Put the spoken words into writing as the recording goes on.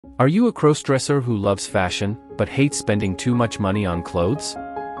Are you a crossdresser who loves fashion, but hates spending too much money on clothes?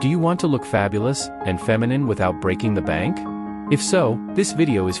 Do you want to look fabulous and feminine without breaking the bank? If so, this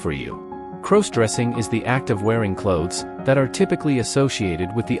video is for you. Crossdressing is the act of wearing clothes that are typically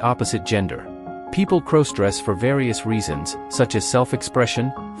associated with the opposite gender. People crossdress for various reasons, such as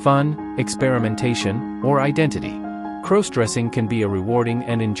self-expression, fun, experimentation, or identity. Crossdressing can be a rewarding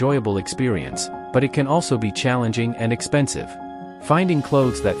and enjoyable experience, but it can also be challenging and expensive. Finding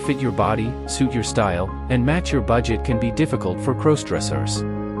clothes that fit your body, suit your style, and match your budget can be difficult for crossdressers.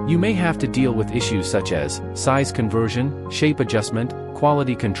 You may have to deal with issues such as size conversion, shape adjustment,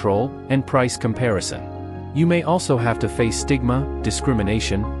 quality control, and price comparison. You may also have to face stigma,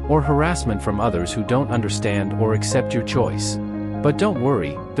 discrimination, or harassment from others who don't understand or accept your choice. But don't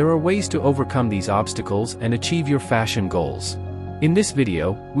worry, there are ways to overcome these obstacles and achieve your fashion goals. In this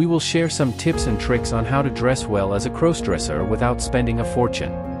video, we will share some tips and tricks on how to dress well as a crossdresser without spending a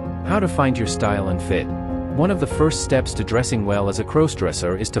fortune. How to find your style and fit. One of the first steps to dressing well as a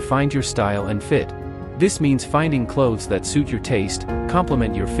crossdresser is to find your style and fit. This means finding clothes that suit your taste,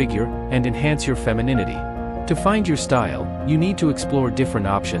 complement your figure, and enhance your femininity. To find your style, you need to explore different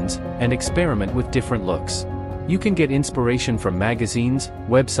options and experiment with different looks. You can get inspiration from magazines,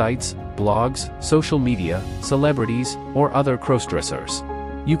 websites, blogs, social media, celebrities, or other crossdressers.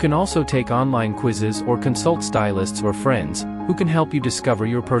 You can also take online quizzes or consult stylists or friends who can help you discover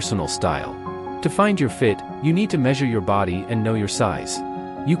your personal style. To find your fit, you need to measure your body and know your size.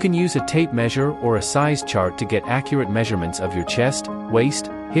 You can use a tape measure or a size chart to get accurate measurements of your chest, waist,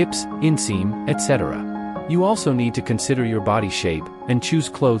 hips, inseam, etc. You also need to consider your body shape and choose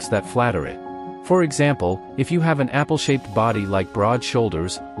clothes that flatter it. For example, if you have an apple-shaped body like broad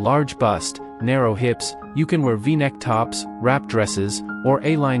shoulders, large bust, narrow hips, you can wear V-neck tops, wrap dresses, or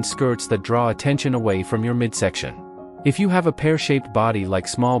A-line skirts that draw attention away from your midsection. If you have a pear-shaped body like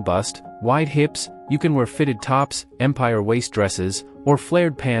small bust, wide hips, you can wear fitted tops, empire waist dresses, or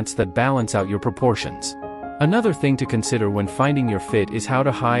flared pants that balance out your proportions. Another thing to consider when finding your fit is how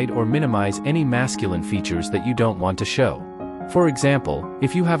to hide or minimize any masculine features that you don't want to show. For example,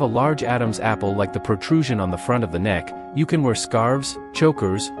 if you have a large Adam's apple like the protrusion on the front of the neck, you can wear scarves,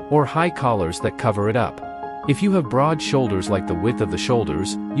 chokers, or high collars that cover it up. If you have broad shoulders like the width of the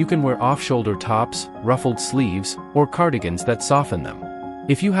shoulders, you can wear off-shoulder tops, ruffled sleeves, or cardigans that soften them.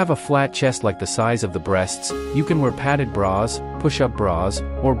 If you have a flat chest like the size of the breasts, you can wear padded bras, push-up bras,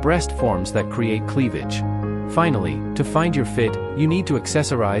 or breast forms that create cleavage. Finally, to find your fit, you need to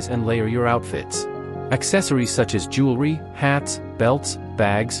accessorize and layer your outfits. Accessories such as jewelry, hats, belts,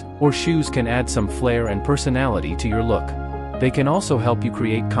 bags, or shoes can add some flair and personality to your look. They can also help you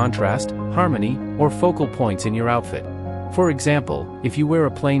create contrast, harmony, or focal points in your outfit. For example, if you wear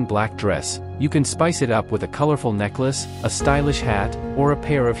a plain black dress, you can spice it up with a colorful necklace, a stylish hat, or a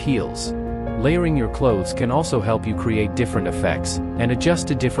pair of heels. Layering your clothes can also help you create different effects and adjust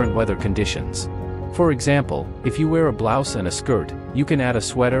to different weather conditions. For example, if you wear a blouse and a skirt, you can add a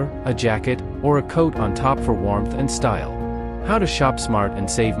sweater, a jacket, or a coat on top for warmth and style. How to shop smart and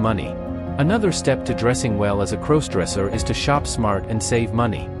save money. Another step to dressing well as a crossdresser is to shop smart and save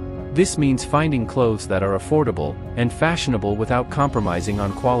money. This means finding clothes that are affordable and fashionable without compromising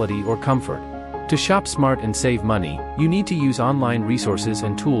on quality or comfort. To shop smart and save money, you need to use online resources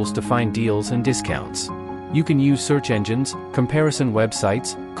and tools to find deals and discounts. You can use search engines, comparison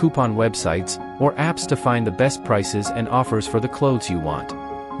websites, coupon websites, or apps to find the best prices and offers for the clothes you want.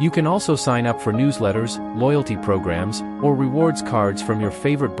 You can also sign up for newsletters, loyalty programs, or rewards cards from your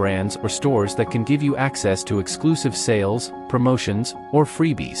favorite brands or stores that can give you access to exclusive sales, promotions, or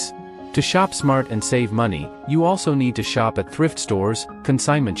freebies. To shop smart and save money, you also need to shop at thrift stores,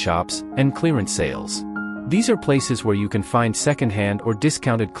 consignment shops, and clearance sales. These are places where you can find secondhand or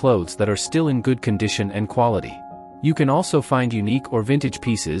discounted clothes that are still in good condition and quality. You can also find unique or vintage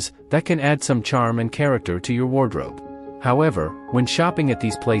pieces that can add some charm and character to your wardrobe. However, when shopping at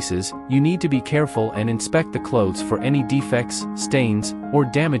these places, you need to be careful and inspect the clothes for any defects, stains, or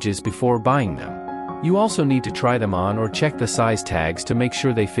damages before buying them. You also need to try them on or check the size tags to make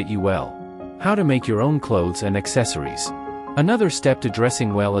sure they fit you well. How to make your own clothes and accessories. Another step to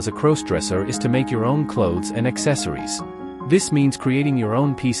dressing well as a crossdresser is to make your own clothes and accessories. This means creating your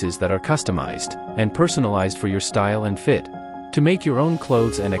own pieces that are customized and personalized for your style and fit. To make your own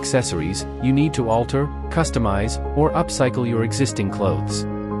clothes and accessories, you need to alter, customize, or upcycle your existing clothes.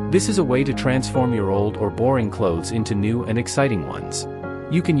 This is a way to transform your old or boring clothes into new and exciting ones.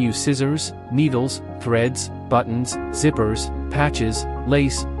 You can use scissors, needles, threads, buttons, zippers, patches,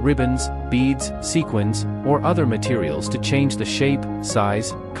 lace, ribbons, beads, sequins, or other materials to change the shape,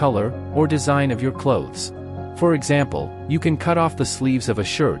 size, color, or design of your clothes. For example, you can cut off the sleeves of a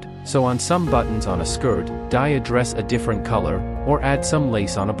shirt, sew on some buttons on a skirt, dye a dress a different color, or add some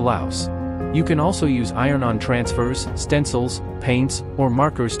lace on a blouse. You can also use iron-on transfers, stencils, paints, or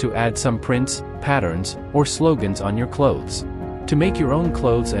markers to add some prints, patterns, or slogans on your clothes. To make your own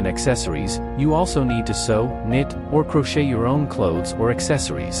clothes and accessories, you also need to sew, knit, or crochet your own clothes or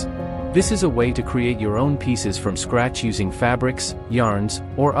accessories. This is a way to create your own pieces from scratch using fabrics, yarns,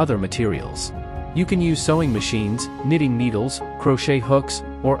 or other materials. You can use sewing machines, knitting needles, crochet hooks,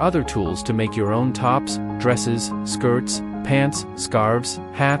 or other tools to make your own tops, dresses, skirts, pants, scarves,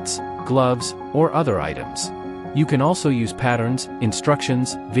 hats, gloves, or other items. You can also use patterns,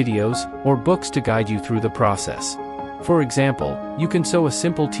 instructions, videos, or books to guide you through the process. For example, you can sew a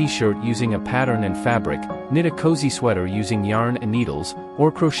simple t-shirt using a pattern and fabric, knit a cozy sweater using yarn and needles,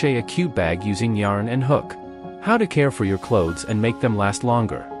 or crochet a cute bag using yarn and hook. How to care for your clothes and make them last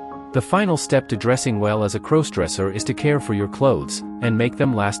longer. The final step to dressing well as a crossdresser is to care for your clothes and make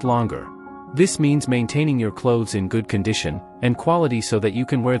them last longer. This means maintaining your clothes in good condition and quality so that you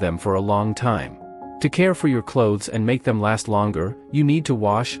can wear them for a long time. To care for your clothes and make them last longer, you need to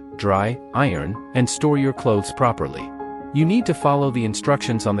wash, dry, iron, and store your clothes properly. You need to follow the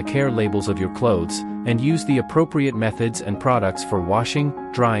instructions on the care labels of your clothes, and use the appropriate methods and products for washing,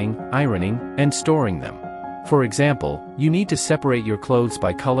 drying, ironing, and storing them. For example, you need to separate your clothes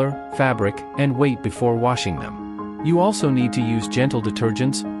by color, fabric, and weight before washing them. You also need to use gentle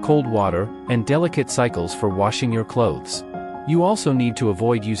detergents, cold water, and delicate cycles for washing your clothes. You also need to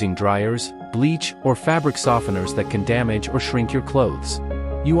avoid using dryers, bleach, or fabric softeners that can damage or shrink your clothes.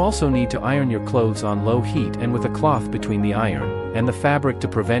 You also need to iron your clothes on low heat and with a cloth between the iron and the fabric to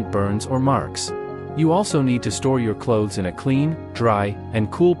prevent burns or marks. You also need to store your clothes in a clean, dry,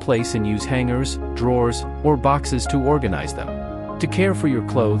 and cool place and use hangers, drawers, or boxes to organize them. To care for your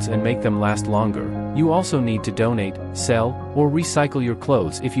clothes and make them last longer, you also need to donate, sell, or recycle your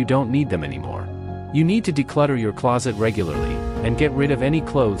clothes if you don't need them anymore. You need to declutter your closet regularly, and get rid of any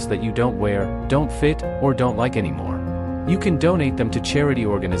clothes that you don't wear, don't fit, or don't like anymore. You can donate them to charity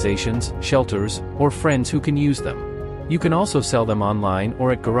organizations, shelters, or friends who can use them. You can also sell them online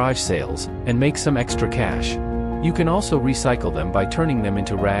or at garage sales, and make some extra cash. You can also recycle them by turning them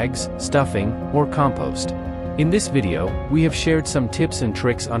into rags, stuffing, or compost. In this video, we have shared some tips and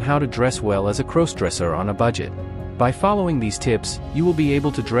tricks on how to dress well as a crossdresser on a budget. By following these tips, you will be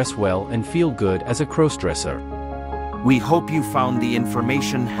able to dress well and feel good as a crossdresser. We hope you found the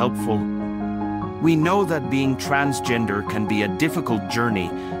information helpful. We know that being transgender can be a difficult journey,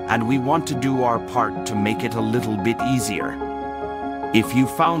 and we want to do our part to make it a little bit easier. If you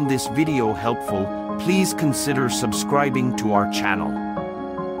found this video helpful, please consider subscribing to our channel.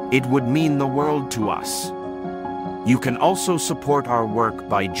 It would mean the world to us. You can also support our work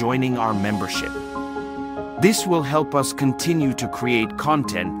by joining our membership. This will help us continue to create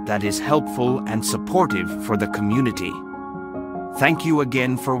content that is helpful and supportive for the community. Thank you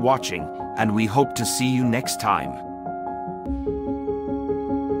again for watching, and we hope to see you next time.